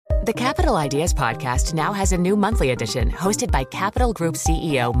The Capital Ideas podcast now has a new monthly edition hosted by Capital Group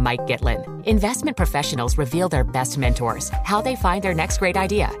CEO Mike Gitlin. Investment professionals reveal their best mentors, how they find their next great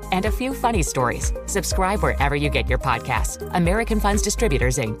idea, and a few funny stories. Subscribe wherever you get your podcasts. American Funds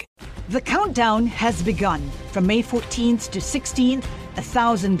Distributors, Inc. The countdown has begun. From May 14th to 16th,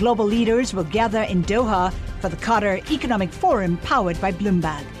 1,000 global leaders will gather in Doha for the Qatar Economic Forum powered by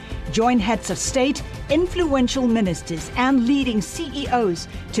Bloomberg. Join heads of state, influential ministers, and leading CEOs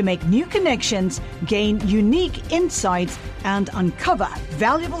to make new connections, gain unique insights, and uncover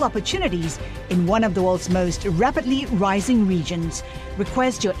valuable opportunities in one of the world's most rapidly rising regions.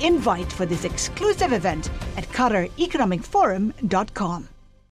 Request your invite for this exclusive event at QatarEconomicForum.com.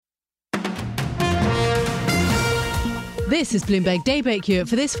 This is Bloomberg Daybreak Europe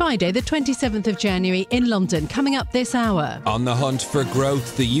for this Friday, the 27th of January in London. Coming up this hour. On the hunt for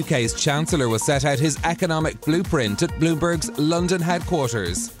growth, the UK's Chancellor will set out his economic blueprint at Bloomberg's London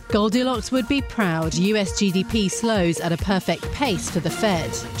headquarters. Goldilocks would be proud. US GDP slows at a perfect pace for the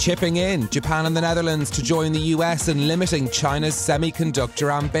Fed. Chipping in, Japan and the Netherlands to join the US in limiting China's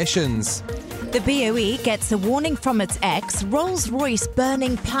semiconductor ambitions. The BOE gets a warning from its ex, Rolls-Royce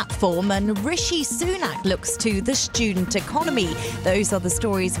burning platform, and Rishi Sunak looks to the student economy. Those are the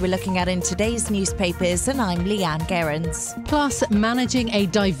stories we're looking at in today's newspapers, and I'm Leanne Gerrans. Plus, managing a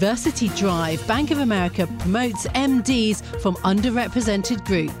diversity drive, Bank of America promotes MDs from underrepresented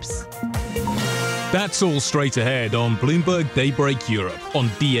groups. That's all straight ahead on Bloomberg Daybreak Europe, on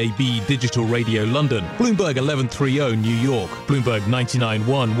DAB Digital Radio London, Bloomberg 1130 New York, Bloomberg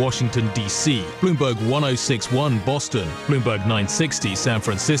 99.1 Washington DC, Bloomberg 106.1 Boston, Bloomberg 960 San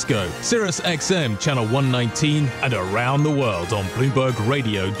Francisco, Sirius XM Channel 119, and around the world on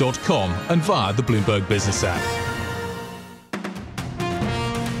BloombergRadio.com and via the Bloomberg Business app.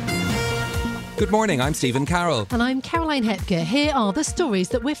 Good morning, I'm Stephen Carroll. And I'm Caroline Hepker. Here are the stories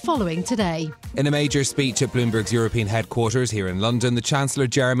that we're following today. In a major speech at Bloomberg's European headquarters here in London, the Chancellor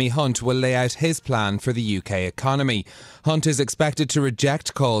Jeremy Hunt will lay out his plan for the UK economy. Hunt is expected to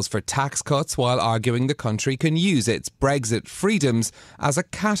reject calls for tax cuts while arguing the country can use its Brexit freedoms as a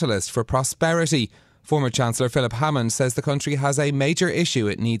catalyst for prosperity. Former Chancellor Philip Hammond says the country has a major issue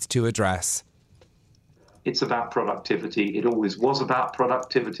it needs to address. It's about productivity. It always was about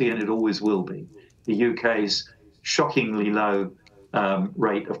productivity, and it always will be. The UK's shockingly low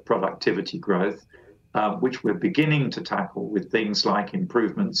rate of productivity growth, which we're beginning to tackle with things like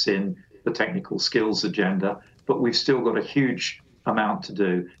improvements in the technical skills agenda, but we've still got a huge amount to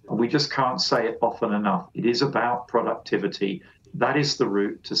do. And we just can't say it often enough. It is about productivity. That is the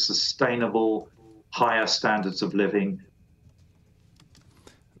route to sustainable, higher standards of living.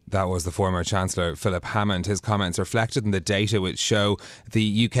 That was the former Chancellor Philip Hammond. His comments reflected in the data which show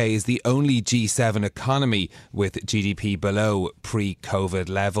the UK is the only G7 economy with GDP below pre-COVID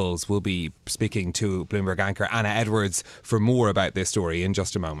levels. We'll be speaking to Bloomberg anchor Anna Edwards for more about this story in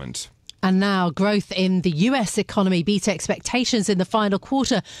just a moment. And now, growth in the US economy beat expectations in the final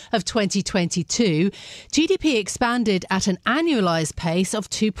quarter of 2022. GDP expanded at an annualised pace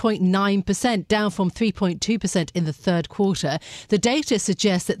of 2.9%, down from 3.2% in the third quarter. The data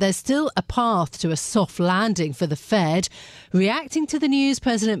suggests that there's still a path to a soft landing for the Fed. Reacting to the news,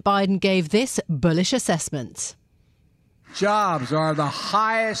 President Biden gave this bullish assessment. Jobs are the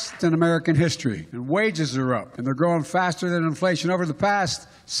highest in American history, and wages are up, and they're growing faster than inflation. Over the past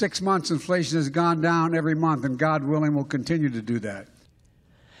 6 months, inflation has gone down every month, and God willing, will continue to do that.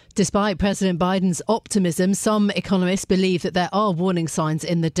 Despite President Biden's optimism, some economists believe that there are warning signs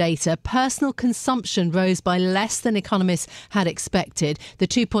in the data. Personal consumption rose by less than economists had expected. The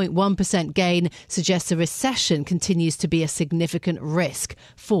 2.1% gain suggests a recession continues to be a significant risk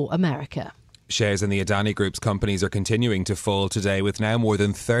for America. Shares in the Adani Group's companies are continuing to fall today, with now more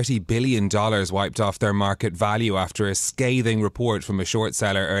than $30 billion wiped off their market value after a scathing report from a short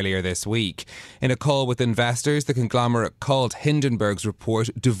seller earlier this week. In a call with investors, the conglomerate called Hindenburg's report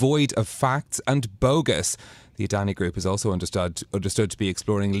devoid of facts and bogus. The Adani Group is also understood to be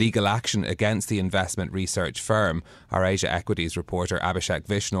exploring legal action against the investment research firm. Our Asia Equities reporter Abhishek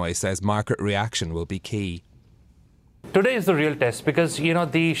Vishnoi says market reaction will be key. Today is the real test because,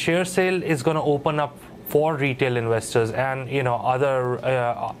 the share sale is going to open up for retail investors and,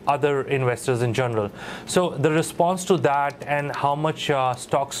 other investors in general. So the response to that and how much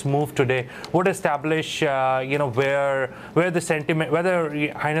stocks move today would establish, where the sentiment, whether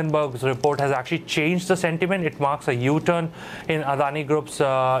Hindenburg's report has actually changed the sentiment. It marks a U-turn in Adani Group's,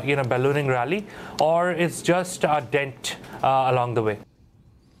 ballooning rally, or it's just a dent along the way.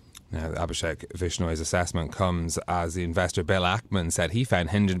 Now, Abhishek Vishnoi's assessment comes as the investor Bill Ackman said he found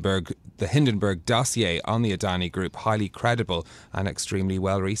the Hindenburg dossier on the Adani Group highly credible and extremely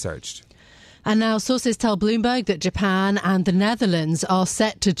well researched. And now sources tell Bloomberg that Japan and the Netherlands are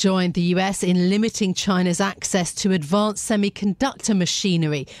set to join the US in limiting China's access to advanced semiconductor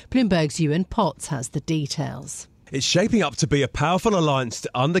machinery. Bloomberg's Ewan Potts has the details. It's shaping up to be a powerful alliance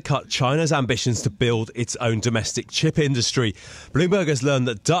to undercut China's ambitions to build its own domestic chip industry. Bloomberg has learned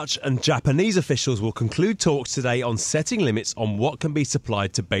that Dutch and Japanese officials will conclude talks today on setting limits on what can be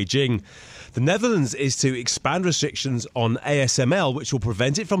supplied to Beijing. The Netherlands is to expand restrictions on ASML, which will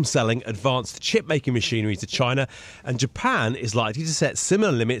prevent it from selling advanced chip-making machinery to China, and Japan is likely to set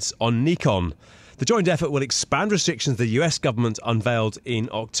similar limits on Nikon. The joint effort will expand restrictions the US government unveiled in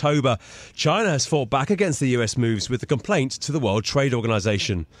October. China has fought back against the US moves with a complaint to the World Trade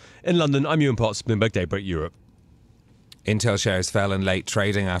Organization. In London, I'm Ewan Potts, Bloomberg Daybreak Europe. Intel shares fell in late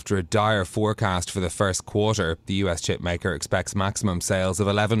trading after a dire forecast for the first quarter. The US chip maker expects maximum sales of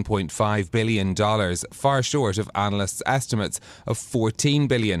 $11.5 billion, far short of analysts' estimates of $14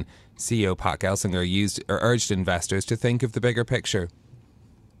 billion. CEO Pat Gelsinger urged investors to think of the bigger picture.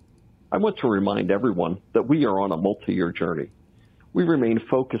 I want to remind everyone that we are on a multi-year journey. We remain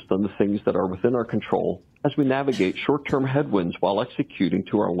focused on the things that are within our control as we navigate short-term headwinds while executing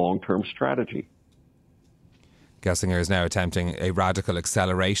to our long-term strategy. Gelsinger is now attempting a radical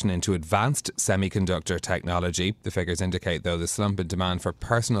acceleration into advanced semiconductor technology. The figures indicate, though, the slump in demand for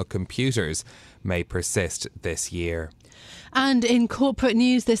personal computers may persist this year. And in corporate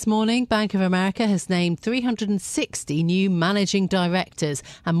news this morning, Bank of America has named 360 new managing directors,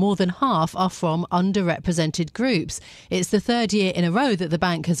 and more than half are from underrepresented groups. It's the third year in a row that the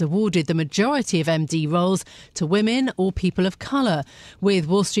bank has awarded the majority of MD roles to women or people of colour. With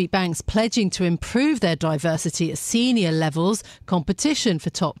Wall Street banks pledging to improve their diversity at senior levels, competition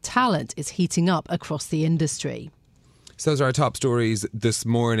for top talent is heating up across the industry. So those are our top stories this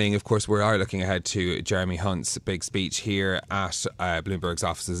morning. Of course, we are looking ahead to Jeremy Hunt's big speech here at Bloomberg's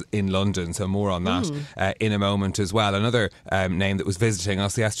offices in London. So more on that in a moment as well. Another name that was visiting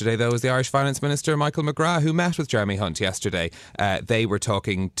us yesterday, though, was the Irish Finance Minister, Michael McGrath, who met with Jeremy Hunt yesterday. They were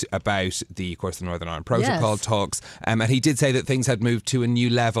talking about the Northern Ireland Protocol talks. And he did say that things had moved to a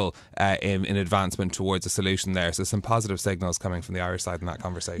new level in advancement towards a solution there. So some positive signals coming from the Irish side in that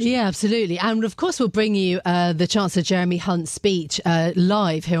conversation. Yeah, absolutely. And of course, we'll bring you the Chancellor Jeremy Hunt's speech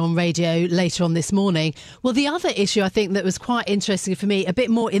live here on radio later on this morning. Well, the other issue I think that was quite interesting for me, a bit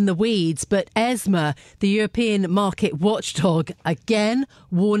more in the weeds, but ESMA, the European market watchdog, again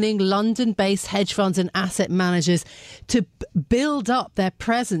warning London-based hedge funds and asset managers to build up their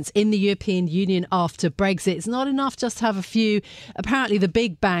presence in the European Union after Brexit. It's not enough just to have a few. Apparently the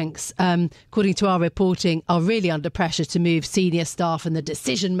big banks, according to our reporting, are really under pressure to move senior staff and the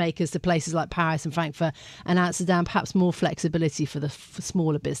decision makers to places like Paris and Frankfurt and Amsterdam. Perhaps more flexibility for the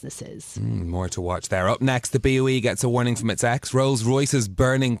smaller businesses. More to watch there. Up next, the BOE gets a warning from its ex, Rolls-Royce's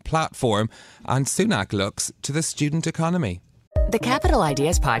burning platform, and Sunak looks to the student economy. The Capital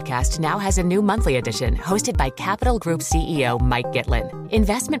Ideas podcast now has a new monthly edition hosted by Capital Group CEO Mike Gitlin.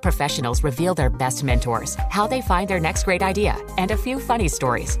 Investment professionals reveal their best mentors, how they find their next great idea, and a few funny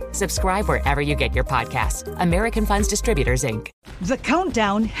stories. Subscribe wherever you get your podcasts. American Funds Distributors, Inc. The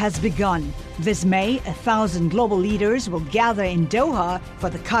countdown has begun. This May, 1,000 global leaders will gather in Doha for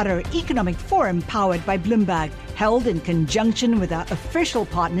the Qatar Economic Forum powered by Bloomberg, held in conjunction with our official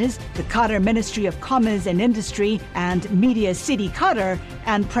partners, the Qatar Ministry of Commerce and Industry and Media City Qatar,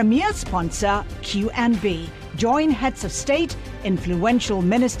 and premier sponsor QNB. Join heads of state, influential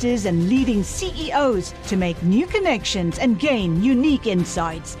ministers and leading CEOs to make new connections and gain unique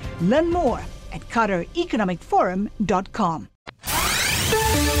insights. Learn more at QatarEconomicForum.com.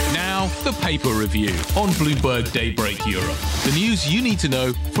 Now, the paper review on Bloomberg Daybreak Europe. The news you need to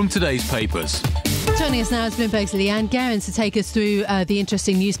know from today's papers. Joining us now is Bloomberg's Leanne Gerrans to take us through the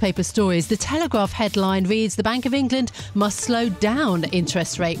interesting newspaper stories. The Telegraph headline reads, the Bank of England must slow down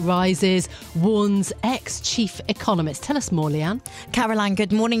interest rate rises, warns ex-chief economist. Tell us more, Leanne. Caroline,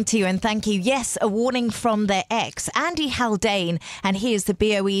 good morning to you and thank you. Yes, a warning from their ex, Andy Haldane, and here's the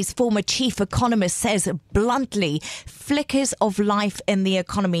BOE's former chief economist says bluntly, flickers of life in the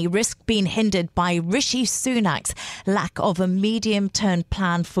economy risk being hindered by Rishi Sunak's lack of a medium-term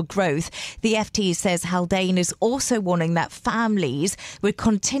plan for growth. The FT says says Haldane is also warning that families would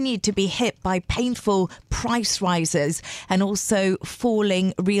continue to be hit by painful price rises and also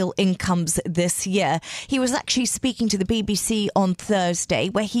falling real incomes this year. He was actually speaking to the BBC on Thursday,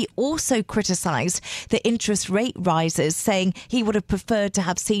 where he also criticised the interest rate rises, saying he would have preferred to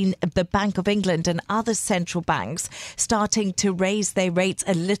have seen the Bank of England and other central banks starting to raise their rates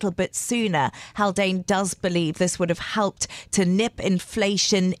a little bit sooner. Haldane does believe this would have helped to nip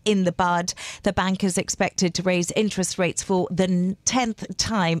inflation in the bud. The bank is expected to raise interest rates for the 10th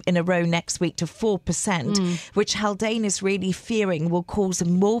time in a row next week to 4%, which Haldane is really fearing will cause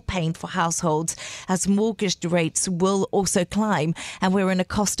more pain for households as mortgage rates will also climb. And we're in a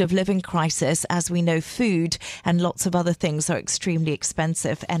cost of living crisis. As we know, food and lots of other things are extremely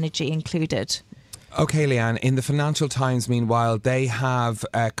expensive, energy included. OK, Leanne, in the Financial Times, meanwhile, they have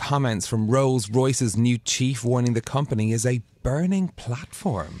comments from Rolls-Royce's new chief warning the company is a burning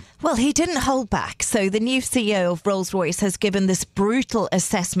platform. Well, he didn't hold back. So the new CEO of Rolls-Royce has given this brutal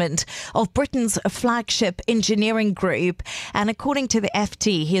assessment of Britain's flagship engineering group. And according to the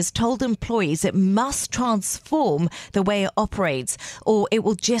FT, he has told employees it must transform the way it operates or it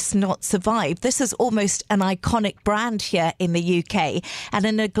will just not survive. This is almost an iconic brand here in the UK. And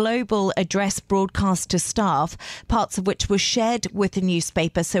in a global address broadcast to staff, parts of which were shared with the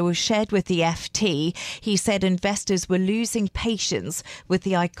newspaper, so were shared with the FT, he said investors were losing patience with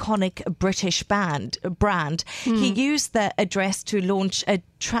the iconic British brand. He used the address to launch a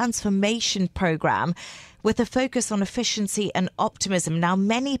transformation program with a focus on efficiency and optimism. Now,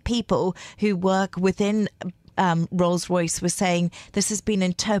 many people who work within Rolls-Royce were saying this has been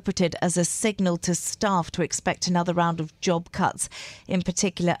interpreted as a signal to staff to expect another round of job cuts, in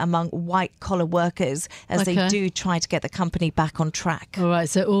particular among white-collar workers, as they do try to get the company back on track. All right,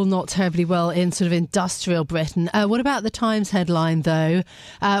 so all not terribly well in sort of industrial Britain. What about the Times headline, though,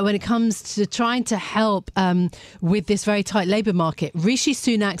 when it comes to trying to help with this very tight labour market? Rishi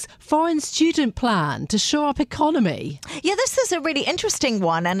Sunak's foreign student plan to shore up economy. Yeah, this is a really interesting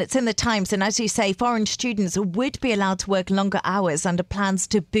one, and it's in the Times. And as you say, foreign students would be allowed to work longer hours under plans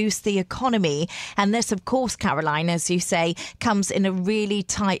to boost the economy. And this, of course, Caroline, as you say, comes in a really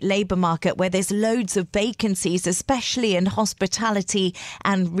tight labour market where there's loads of vacancies, especially in hospitality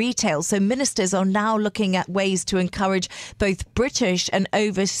and retail. So ministers are now looking at ways to encourage both British and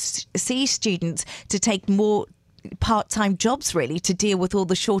overseas students to take more part-time jobs, really, to deal with all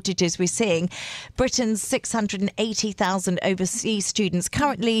the shortages we're seeing. Britain's 680,000 overseas students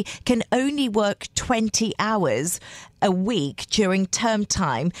currently can only work 20 hours a week during term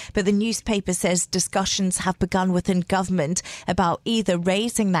time, but the newspaper says discussions have begun within government about either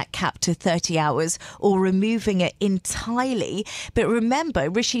raising that cap to 30 hours or removing it entirely. But remember,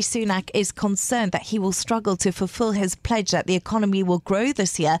 Rishi Sunak is concerned that he will struggle to fulfill his pledge that the economy will grow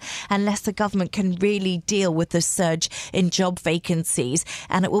this year unless the government can really deal with the surge in job vacancies.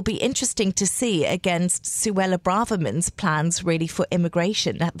 And it will be interesting to see against Suella Braverman's plans really for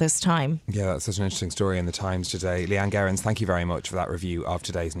immigration at this time. Yeah, that's such an interesting story in the Times today. Leanne Gerrans, thank you very much for that review of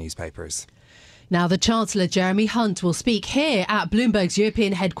today's newspapers. Now, the Chancellor, Jeremy Hunt, will speak here at Bloomberg's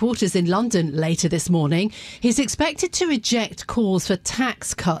European headquarters in London later this morning. He's expected to reject calls for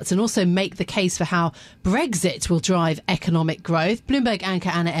tax cuts and also make the case for how Brexit will drive economic growth. Bloomberg anchor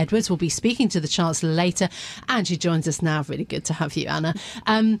Anna Edwards will be speaking to the Chancellor later, and she joins us now. Really good to have you, Anna.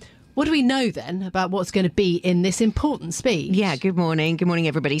 What do we know then about what's going to be in this important speech? Yeah, good morning. Good morning,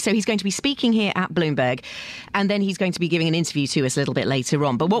 everybody. So he's going to be speaking here at Bloomberg, and then he's going to be giving an interview to us a little bit later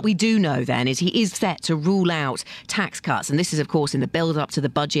on. But what we do know then is he is set to rule out tax cuts. And this is, of course, in the build-up to the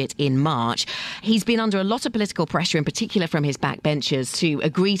budget in March. He's been under a lot of political pressure, in particular from his backbenchers, to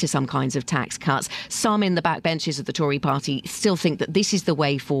agree to some kinds of tax cuts. Some in the backbenches of the Tory party still think that this is the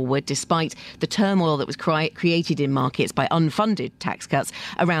way forward, despite the turmoil that was created in markets by unfunded tax cuts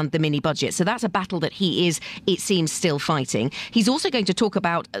around the mini budget. So that's a battle that he is, it seems, still fighting. He's also going to talk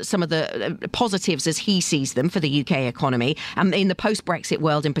about some of the positives as he sees them for the UK economy, in the post-Brexit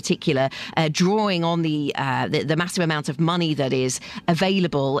world in particular, drawing on the massive amount of money that is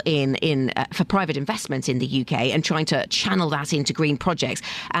available for private investment in the UK and trying to channel that into green projects.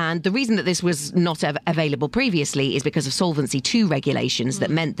 And the reason that this was not available previously is because of Solvency II regulations that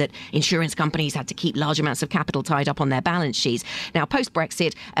meant that insurance companies had to keep large amounts of capital tied up on their balance sheets. Now,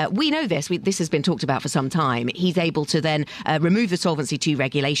 post-Brexit, we know this. This has been talked about for some time. He's able to then remove the Solvency II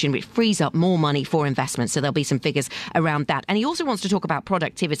regulation, which frees up more money for investment. So there'll be some figures around that. And he also wants to talk about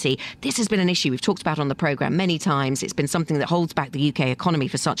productivity. This has been an issue we've talked about on the programme many times. It's been something that holds back the UK economy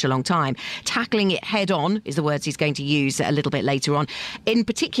for such a long time. Tackling it head on is the words he's going to use a little bit later on. In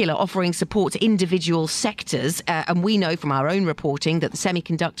particular, offering support to individual sectors. And we know from our own reporting that the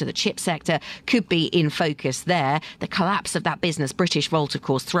semiconductor, the chip sector could be in focus there. The collapse of that business, British Volt, of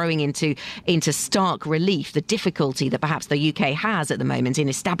course, throwing into stark relief the difficulty that perhaps the UK has at the moment in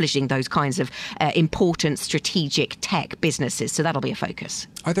establishing those kinds of important strategic tech businesses. So that'll be a focus.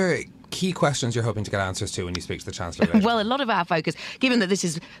 Are there key questions you're hoping to get answers to when you speak to the Chancellor later? Well, a lot of our focus, given that this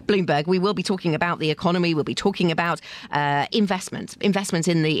is Bloomberg, we will be talking about the economy. We'll be talking about investment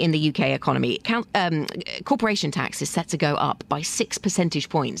in the UK economy. Corporation tax is set to go up by 6 percentage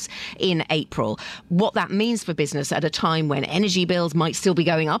points in April. What that means for business at a time when energy bills might still be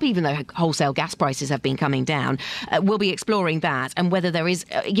going up, even though wholesale gas prices have been coming down. We'll be exploring that and whether there is,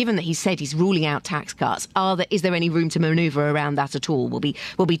 given that he said he's ruling out tax cuts, is there any room to manoeuvre around that at all? We'll be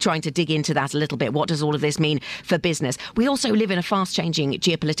trying to dig into that a little bit. What does all of this mean for business? We also live in a fast-changing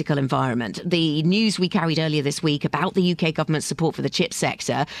geopolitical environment. The news we carried earlier this week about the UK government's support for the chip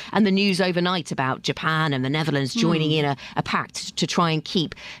sector and the news overnight about Japan and the Netherlands joining in a pact to try and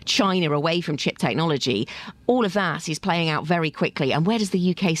keep China away from chip technology. All of that is playing out very quickly. And where does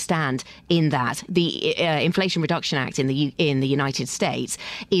the UK stand in that? The Inflation Reduction Act in the United States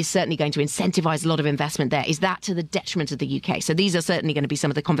is certainly going to incentivise a lot of investment there. Is that to the detriment of the UK? So these are certainly going to be some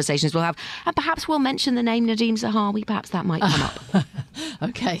of the conversations we'll have. And perhaps we'll mention the name Nadeem Zahawi. Perhaps that might come up.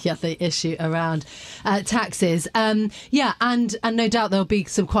 OK, yeah, the issue around taxes. And no doubt there'll be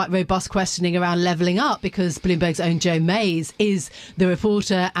some quite robust questioning around levelling up, because Bloomberg's own Joe Mays is the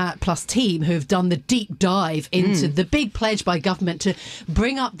reporter at Plus Team who have done the deep dive into the big pledge by government to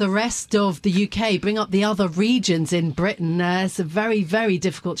bring up the rest of the UK, bring up the other regions in Britain. It's a very, very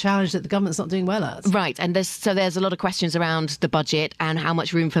difficult challenge that the government's not doing well at. Right, and there's a lot of questions around the budget and how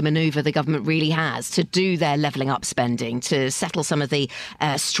much room for manoeuvre the government really has to do their levelling up spending, to settle some of the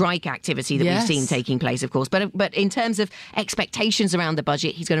strike activity that we've seen taking place, of course. But in terms of expectations around the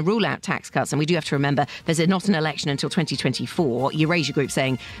budget, he's going to rule out tax cuts. And we do have to remember there's not an election until 2024. Eurasia Group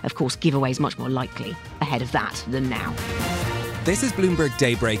saying, of course, giveaways much more likely ahead of that than now. This is Bloomberg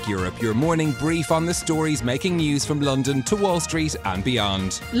Daybreak Europe, your morning brief on the stories making news from London to Wall Street and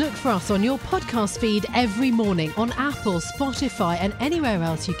beyond. Look for us on your podcast feed every morning on Apple, Spotify and anywhere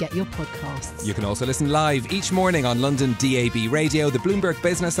else you get your podcasts. You can also listen live each morning on London DAB Radio, the Bloomberg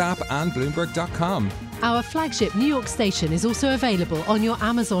Business app and Bloomberg.com. Our flagship New York station is also available on your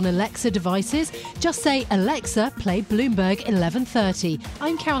Amazon Alexa devices. Just say, Alexa, play Bloomberg 1130.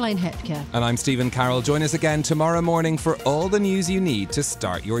 I'm Caroline Hepker. And I'm Stephen Carroll. Join us again tomorrow morning for all the news you need to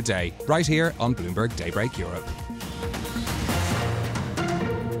start your day, right here on Bloomberg Daybreak Europe.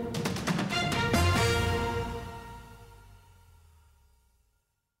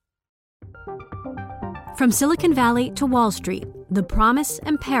 From Silicon Valley to Wall Street, the promise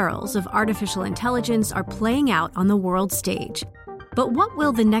and perils of artificial intelligence are playing out on the world stage. But what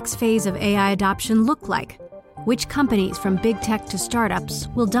will the next phase of AI adoption look like? Which companies, from big tech to startups,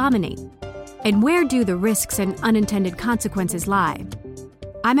 will dominate? And where do the risks and unintended consequences lie?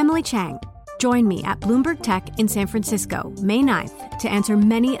 I'm Emily Chang. Join me at Bloomberg Tech in San Francisco, May 9th, to answer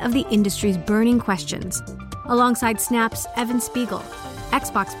many of the industry's burning questions, alongside Snap's Evan Spiegel,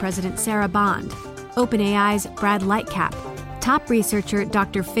 Xbox President Sarah Bond, OpenAI's Brad Lightcap, top researcher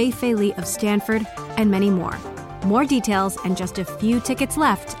Dr. Fei Li of Stanford, and many more. More details and just a few tickets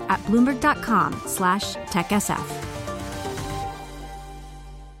left at Bloomberg.com/TechSF.